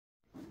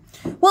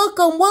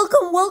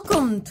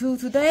Welcome to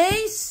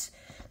today's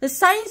the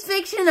science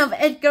fiction of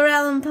Edgar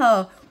Allan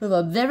Poe with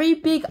a very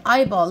big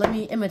eyeball. Let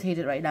me imitate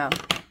it right now.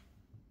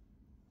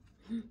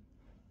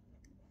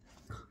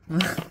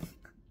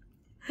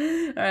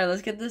 Alright,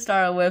 let's get this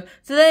started with.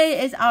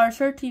 Today is our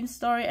 13th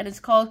story and it's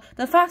called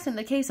The Facts in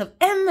the Case of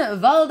M.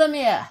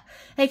 Valdemar,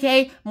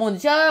 aka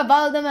Monsieur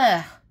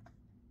Valdemar.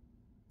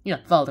 Yeah,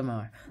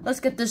 Valdemar. Let's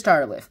get this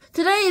started with.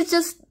 Today is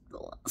just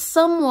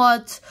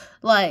somewhat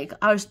like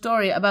our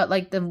story about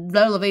like the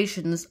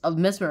revelations of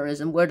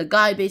mesmerism, where the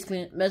guy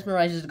basically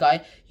mesmerizes the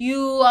guy.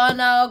 You are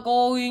now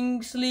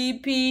going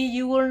sleepy,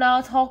 you will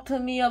now talk to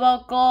me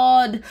about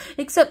God.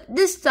 Except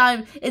this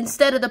time,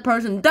 instead of the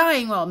person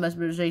dying while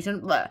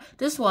mesmerization,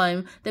 this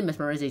time the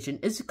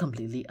mesmerization is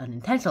completely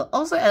unintentional.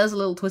 Also adds a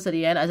little twist at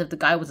the end as if the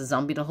guy was a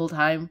zombie the whole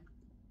time.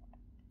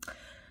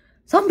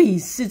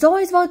 Zombies! It's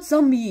always about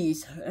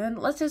zombies! And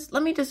let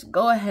me just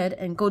go ahead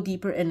and go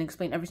deeper and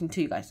explain everything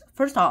to you guys.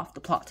 First off, the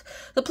plot.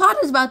 The plot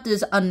is about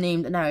this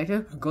unnamed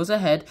narrator who goes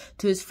ahead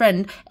to his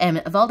friend, M.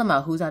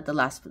 Valdemar, who's at the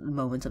last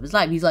moments of his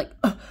life. He's like,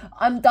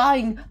 I'm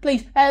dying,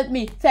 please help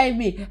me, save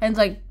me. And it's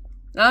like,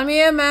 I'm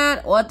here, man.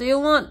 What do you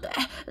want?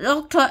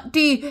 Dr.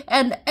 D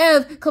and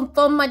F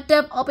confirm my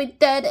death. I'll be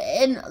dead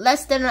in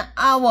less than an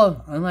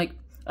hour. I'm like,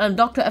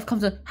 Dr. F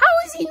comes in. How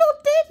is he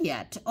not dead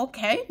yet?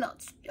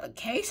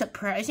 Okay,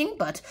 surprising,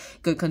 but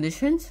good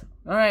conditions.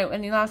 Alright,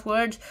 any last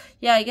words?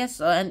 Yeah, I guess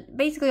so. And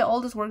basically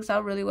all this works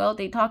out really well.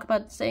 They talk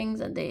about things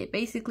and they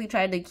basically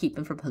try to keep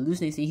him from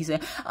hallucinating. He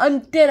said,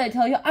 I'm dead, I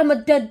tell you. I'm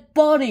a dead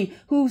body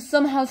who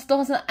somehow still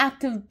has an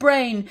active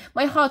brain.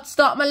 My heart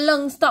stopped, my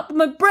lungs stopped, but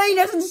my brain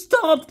hasn't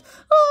stopped.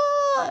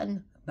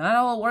 And that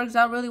all works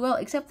out really well,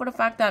 except for the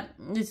fact that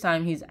this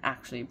time he's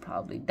actually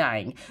probably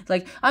dying. It's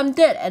like, I'm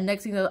dead, and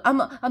next thing you know,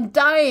 I'm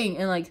dying,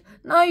 and like,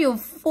 no you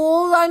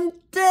fool, I'm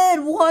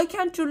dead, why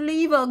can't you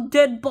leave a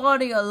dead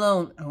body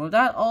alone? And with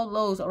that, all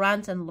those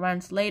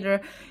rants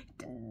later,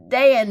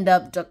 they end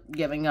up just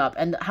giving up.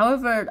 And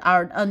however,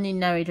 our unnamed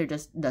narrator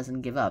just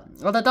doesn't give up.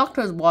 While the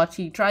doctor's watch,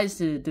 he tries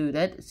to do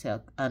that,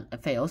 so,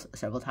 fails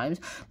several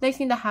times. Next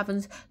thing that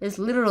happens is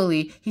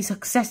literally, he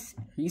succeeds.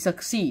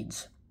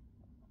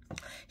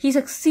 He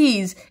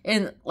succeeds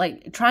in,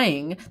 like,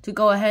 trying to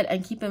go ahead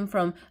and keep him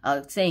from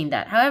saying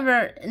that.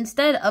 However,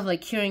 instead of,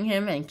 like, curing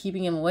him and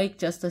keeping him awake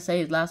just to say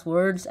his last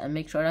words and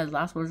make sure that his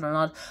last words are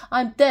not,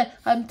 I'm dead,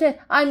 I'm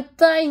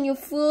dying, you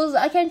fools,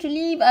 I can't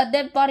leave a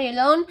dead body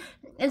alone.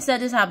 Instead,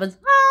 this happens.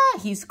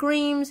 He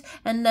screams,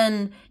 and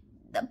then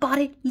the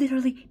body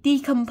literally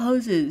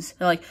decomposes.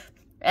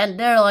 And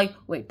they're like,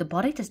 wait, the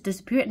body just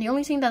disappeared, and the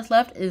only thing that's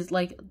left is,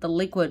 like, the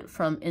liquid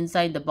from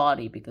inside the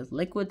body, because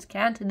liquids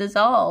can't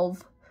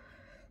dissolve.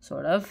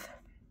 Sort of.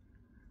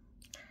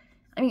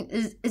 I mean,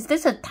 is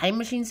this a time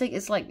machine thing?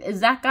 It's like,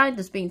 is that guy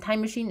just being time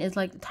machine? Is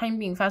like time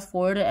being fast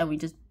forwarded and we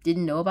just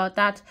didn't know about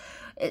that?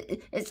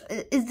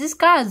 Is this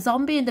guy a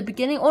zombie in the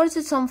beginning, or is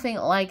it something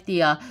like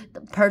the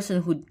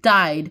person who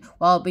died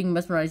while being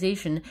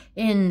mesmerization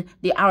in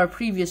our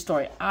previous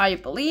story? I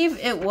believe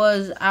it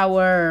was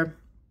our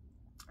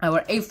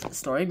 8th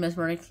story,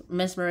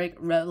 mesmeric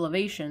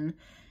revelation.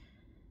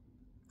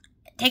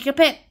 Take your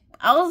pick.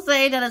 I'll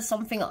say that it's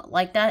something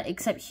like that,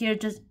 except here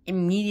just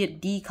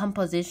immediate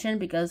decomposition,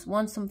 because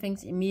once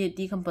something's immediate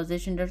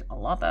decomposition, there's a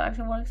lot that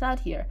actually works out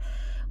here.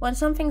 When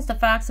something's the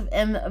facts of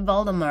M.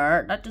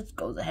 Valdemar, that just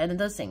goes ahead and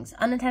does things.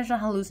 Unintentional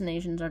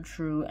hallucinations are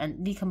true,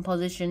 and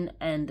decomposition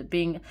and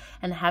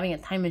having a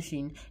time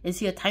machine. Is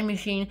he a time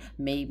machine?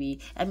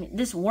 Maybe. I mean,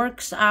 this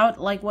works out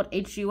like what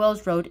H.G.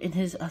 Wells wrote in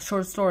his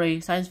short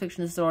story, science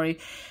fiction story,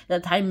 The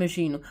Time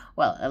Machine.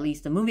 Well, at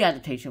least the movie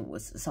adaptation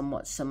was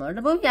somewhat similar.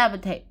 The movie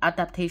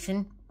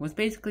adaptation was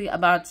basically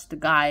about a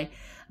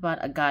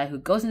guy who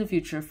goes in the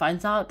future,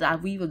 finds out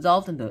that we've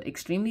evolved into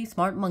extremely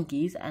smart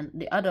monkeys, and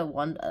the other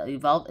one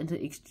evolved into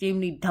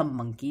extremely dumb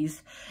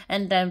monkeys.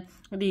 And then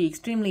the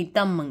extremely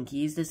dumb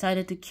monkeys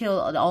decided to kill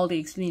all the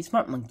extremely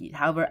smart monkeys.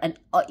 However, an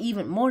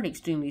even more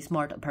extremely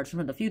smart person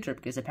from the future,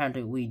 because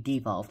apparently we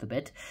devolved a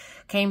bit,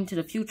 came to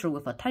the future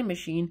with a time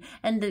machine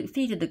and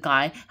defeated the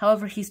guy.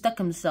 However, he stuck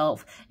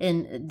himself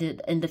in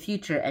the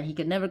future, and he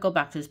could never go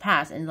back to his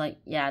past. And like,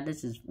 yeah,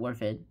 this is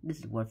worth it. This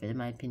is worth it, in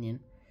my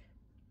opinion.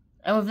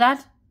 And with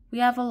that, we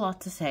have a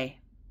lot to say.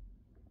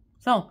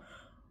 So,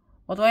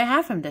 what do I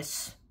have from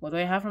this? What do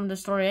I have from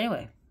this story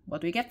anyway? What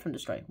do we get from the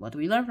story? What do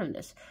we learn from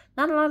this?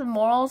 Not a lot of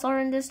morals are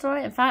in this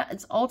story. In fact,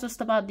 it's all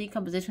just about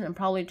decomposition, and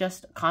probably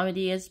just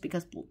comedy is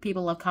because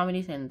people love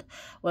comedies, and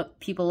what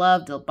people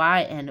love, they'll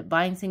buy, and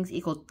buying things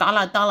equals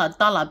dollar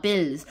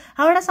bills.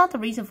 However, that's not the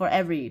reason for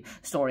every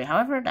story.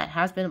 However, that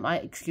has been my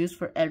excuse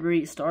for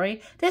every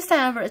story. This time,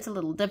 however, it's a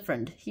little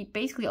different. He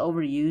basically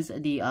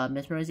overused the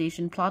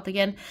mesmerization plot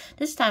again.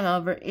 This time,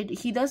 however,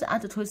 he does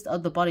add the twist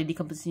of the body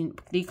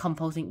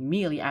decomposing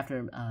immediately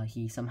after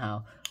he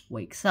somehow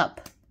wakes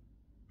up.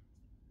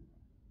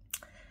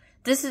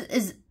 This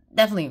is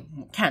definitely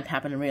can't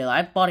happen in real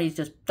life. Bodies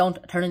just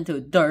don't turn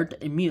into dirt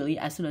immediately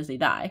as soon as they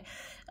die,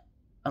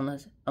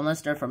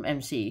 unless they're from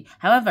MC.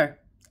 However,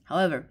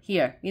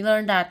 here we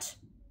learned that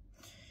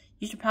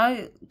you should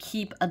probably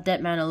keep a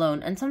dead man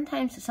alone. And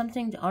sometimes some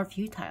things are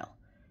futile.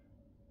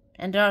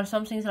 And there are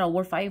some things that are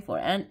worth fighting for.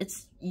 And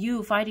it's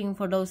you fighting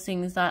for those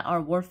things that are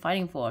worth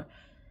fighting for.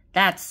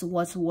 That's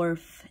what's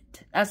worth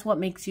it. That's what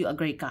makes you a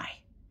great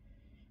guy.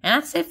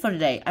 And that's it for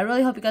today. I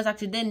really hope you guys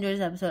actually did enjoy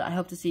this episode. I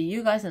hope to see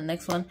you guys in the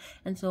next one.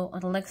 And so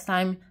until next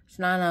time,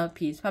 Shanana,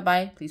 peace,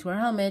 bye-bye. Please wear a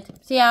helmet.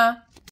 See ya!